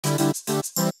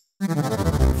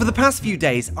For the past few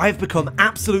days, I've become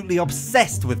absolutely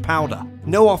obsessed with powder.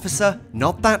 No officer,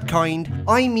 not that kind,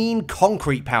 I mean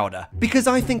concrete powder. Because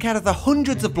I think out of the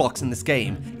hundreds of blocks in this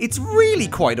game, it's really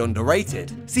quite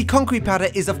underrated. See, concrete powder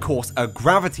is of course a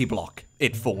gravity block.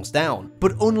 It falls down.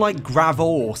 But unlike gravel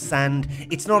or sand,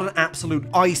 it's not an absolute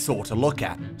eyesore to look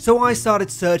at. So I started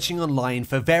searching online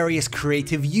for various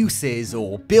creative uses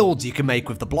or builds you can make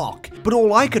with the block. But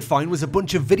all I could find was a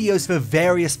bunch of videos for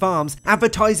various farms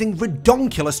advertising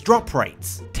redonkulous drop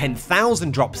rates.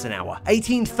 10,000 drops an hour,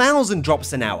 18,000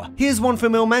 drops an hour. Here's one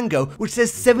from Il Mango which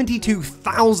says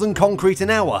 72,000 concrete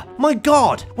an hour. My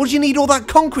god, what do you need all that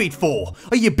concrete for?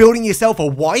 Are you building yourself a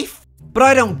wife? But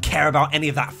I don't care about any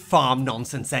of that farm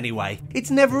nonsense anyway.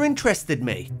 It's never interested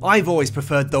me. I've always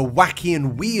preferred the wacky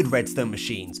and weird redstone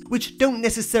machines, which don't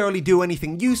necessarily do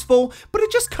anything useful, but are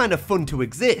just kind of fun to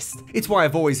exist. It's why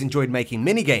I've always enjoyed making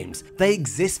minigames. They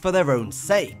exist for their own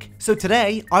sake. So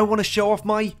today, I want to show off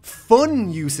my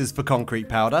fun uses for concrete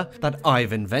powder that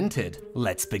I've invented.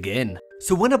 Let's begin.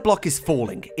 So when a block is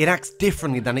falling, it acts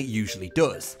differently than it usually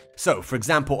does. So for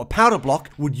example, a powder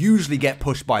block would usually get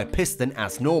pushed by a piston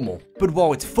as normal, but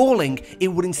while it's falling, it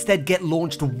would instead get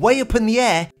launched way up in the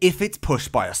air if it's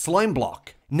pushed by a slime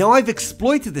block. Now I've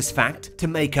exploited this fact to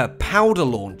make a powder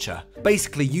launcher.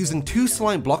 Basically using two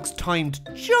slime blocks timed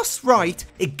just right,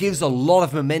 it gives a lot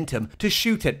of momentum to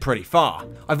shoot it pretty far.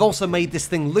 I've also made this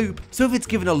thing loop, so if it's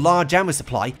given a large ammo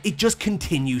supply, it just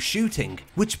continues shooting,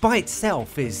 which by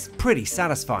itself is pretty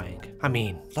satisfying. I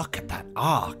mean, look at that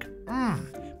arc.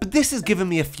 But this has given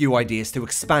me a few ideas to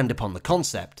expand upon the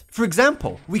concept. For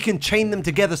example, we can chain them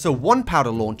together so one powder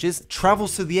launches,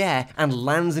 travels through the air, and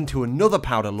lands into another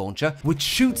powder launcher, which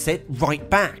shoots it right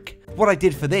back. What I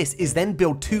did for this is then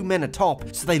build two men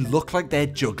atop so they look like they're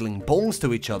juggling balls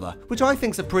to each other, which I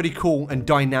think is a pretty cool and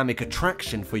dynamic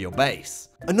attraction for your base.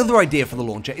 Another idea for the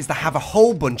launcher is to have a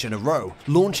whole bunch in a row,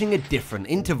 launching at different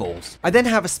intervals. I then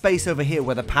have a space over here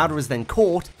where the powder is then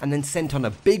caught and then sent on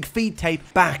a big feed tape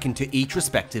back into each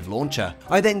respective launcher.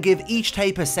 I then give each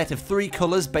tape a set of 3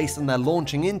 colours based on their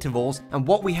launching intervals, and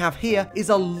what we have here is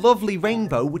a lovely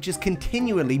rainbow which is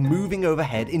continually moving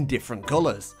overhead in different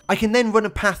colours. I can then run a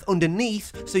path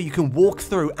underneath so you can walk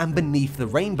through and beneath the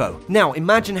rainbow. Now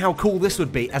imagine how cool this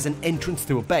would be as an entrance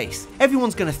to a base.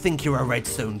 Everyone's going to think you're a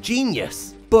redstone genius.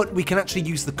 But we can actually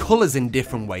use the colours in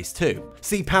different ways too.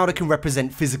 See, powder can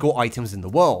represent physical items in the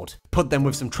world. Put them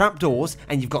with some trapdoors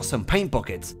and you've got some paint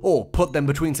buckets. Or put them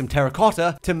between some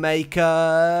terracotta to make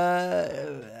yeah.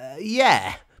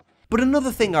 But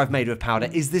another thing I've made with powder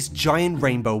is this giant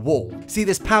rainbow wall. See,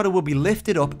 this powder will be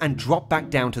lifted up and dropped back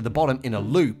down to the bottom in a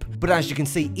loop, but as you can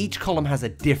see, each column has a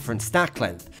different stack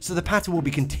length, so the pattern will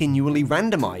be continually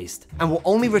randomized, and will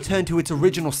only return to its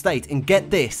original state, and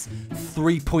get this,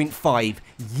 3.5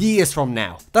 years from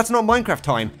now. That's not Minecraft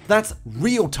time, that's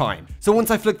real time. So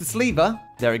once I flick this lever,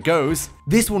 there it goes.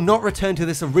 This will not return to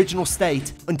this original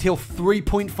state until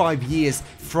 3.5 years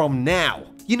from now.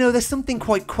 You know, there's something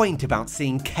quite quaint about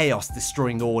seeing chaos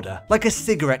destroying order, like a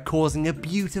cigarette causing a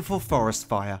beautiful forest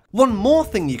fire. One more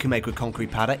thing you can make with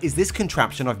concrete powder is this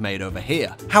contraption I've made over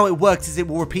here. How it works is it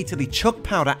will repeatedly chuck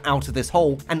powder out of this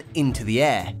hole and into the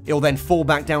air. It'll then fall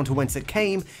back down to whence it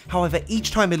came, however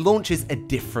each time it launches a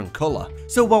different colour.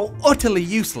 So while utterly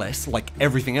useless, like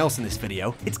everything else in this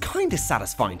video, it's kinda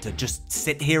satisfying to just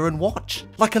sit here and watch,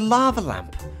 like a lava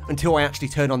lamp, until I actually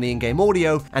turn on the in-game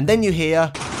audio, and then you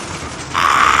hear,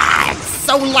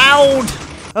 so loud!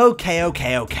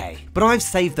 Okay. But I've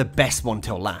saved the best one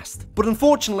till last. But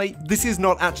unfortunately, this is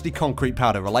not actually concrete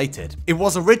powder related. It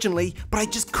was originally, but I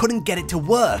just couldn't get it to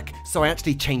work, so I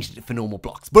actually changed it for normal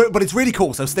blocks. But it's really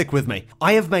cool, so stick with me.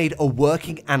 I have made a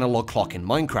working analog clock in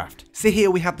Minecraft. So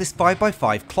here we have this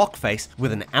 5x5 clock face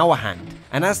with an hour hand,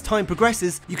 and as time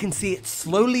progresses, you can see it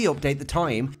slowly update the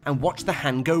time and watch the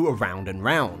hand go around and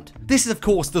round. This of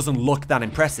course doesn't look that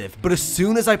impressive, but as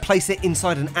soon as I place it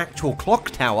inside an actual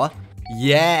clock tower,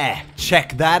 yeah,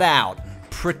 check that out.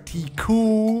 Pretty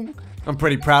cool. I'm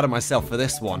pretty proud of myself for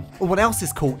this one. But what else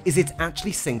is cool is it's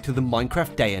actually synced to the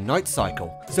Minecraft day and night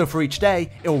cycle. So for each day,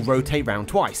 it'll rotate round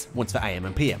twice, once for AM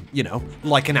and PM, you know,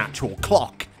 like an actual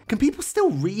clock. Can people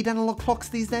still read analog clocks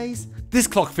these days? This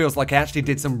clock feels like I actually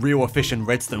did some real efficient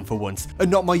redstone for once,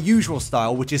 and not my usual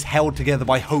style which is held together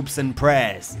by hopes and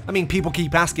prayers. I mean, people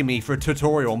keep asking me for a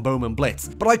tutorial on Bowman Blitz,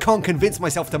 but I can't convince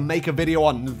myself to make a video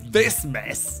on this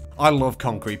mess. I love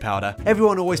concrete powder.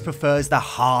 Everyone always prefers the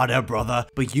harder brother,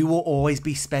 but you will always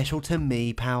be special to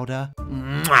me, powder.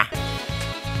 Mwah.